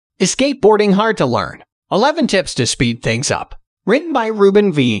Is skateboarding hard to learn? 11 tips to speed things up. Written by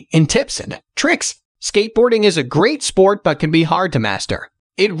Ruben V. in Tips and Tricks. Skateboarding is a great sport but can be hard to master.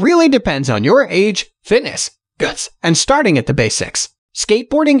 It really depends on your age, fitness, guts, and starting at the basics.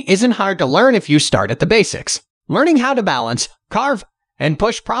 Skateboarding isn't hard to learn if you start at the basics. Learning how to balance, carve, and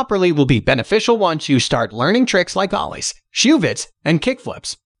push properly will be beneficial once you start learning tricks like ollies, shuvits, and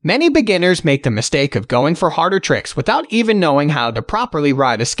kickflips. Many beginners make the mistake of going for harder tricks without even knowing how to properly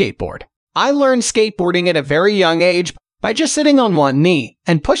ride a skateboard. I learned skateboarding at a very young age by just sitting on one knee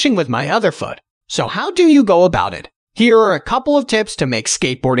and pushing with my other foot. So how do you go about it? Here are a couple of tips to make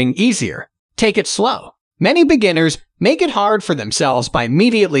skateboarding easier. Take it slow. Many beginners make it hard for themselves by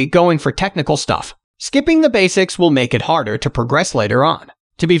immediately going for technical stuff. Skipping the basics will make it harder to progress later on.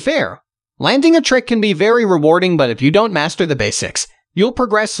 To be fair, landing a trick can be very rewarding, but if you don't master the basics, you'll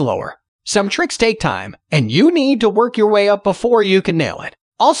progress slower. Some tricks take time, and you need to work your way up before you can nail it.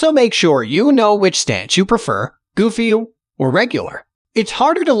 Also, make sure you know which stance you prefer, goofy or regular. It's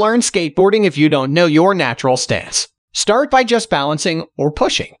harder to learn skateboarding if you don't know your natural stance. Start by just balancing or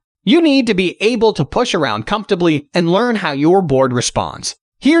pushing. You need to be able to push around comfortably and learn how your board responds.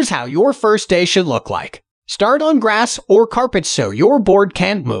 Here's how your first day should look like. Start on grass or carpet so your board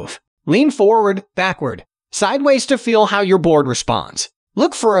can't move. Lean forward, backward, sideways to feel how your board responds.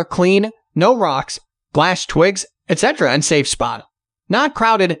 Look for a clean, no rocks, glass twigs, etc. and safe spot. Not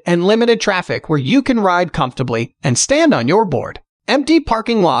crowded and limited traffic where you can ride comfortably and stand on your board. Empty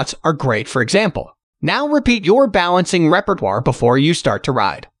parking lots are great for example. Now repeat your balancing repertoire before you start to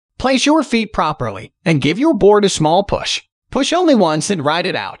ride. Place your feet properly and give your board a small push. Push only once and ride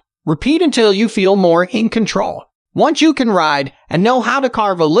it out. Repeat until you feel more in control. Once you can ride and know how to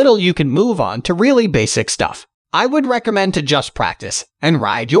carve a little, you can move on to really basic stuff. I would recommend to just practice and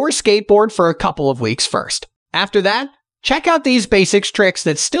ride your skateboard for a couple of weeks first. After that, check out these basics tricks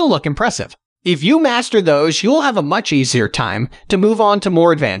that still look impressive. If you master those, you'll have a much easier time to move on to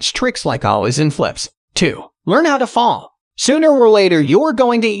more advanced tricks like ollies and flips. 2. Learn how to fall. Sooner or later, you're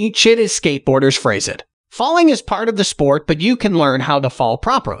going to eat shit as skateboarders phrase it. Falling is part of the sport, but you can learn how to fall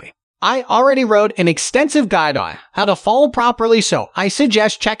properly. I already wrote an extensive guide on how to fall properly, so I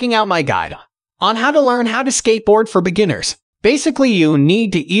suggest checking out my guide on how to learn how to skateboard for beginners. Basically, you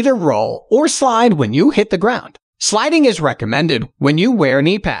need to either roll or slide when you hit the ground. Sliding is recommended when you wear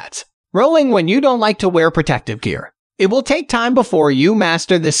knee pads. Rolling when you don't like to wear protective gear. It will take time before you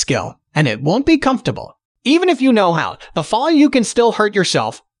master this skill, and it won't be comfortable. Even if you know how to fall, you can still hurt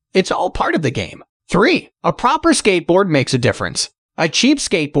yourself. It's all part of the game. 3. A proper skateboard makes a difference. A cheap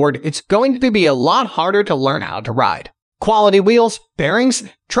skateboard, it's going to be a lot harder to learn how to ride. Quality wheels, bearings,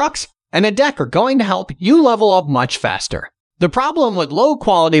 trucks, and a deck are going to help you level up much faster. The problem with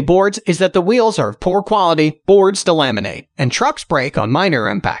low-quality boards is that the wheels are of poor quality, boards delaminate, and trucks break on minor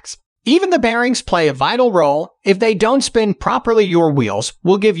impacts. Even the bearings play a vital role. If they don't spin properly, your wheels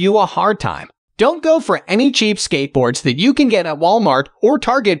will give you a hard time. Don't go for any cheap skateboards that you can get at Walmart or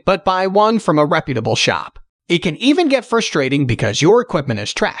Target, but buy one from a reputable shop. It can even get frustrating because your equipment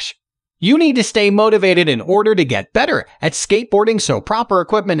is trash. You need to stay motivated in order to get better at skateboarding, so proper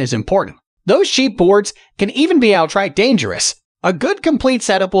equipment is important. Those cheap boards can even be outright dangerous. A good complete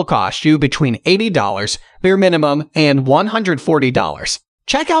setup will cost you between $80 bare minimum and $140.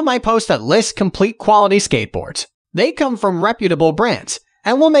 Check out my post that lists complete quality skateboards. They come from reputable brands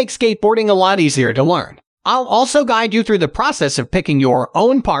and will make skateboarding a lot easier to learn. I'll also guide you through the process of picking your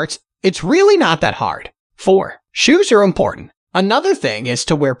own parts. It's really not that hard. 4. Shoes are important. Another thing is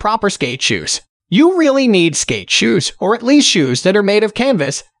to wear proper skate shoes. You really need skate shoes, or at least shoes that are made of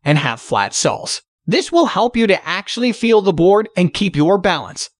canvas and have flat soles. This will help you to actually feel the board and keep your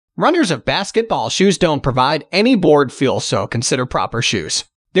balance. Runners of basketball shoes don't provide any board feel, so consider proper shoes.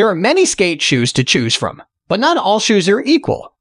 There are many skate shoes to choose from, but not all shoes are equal.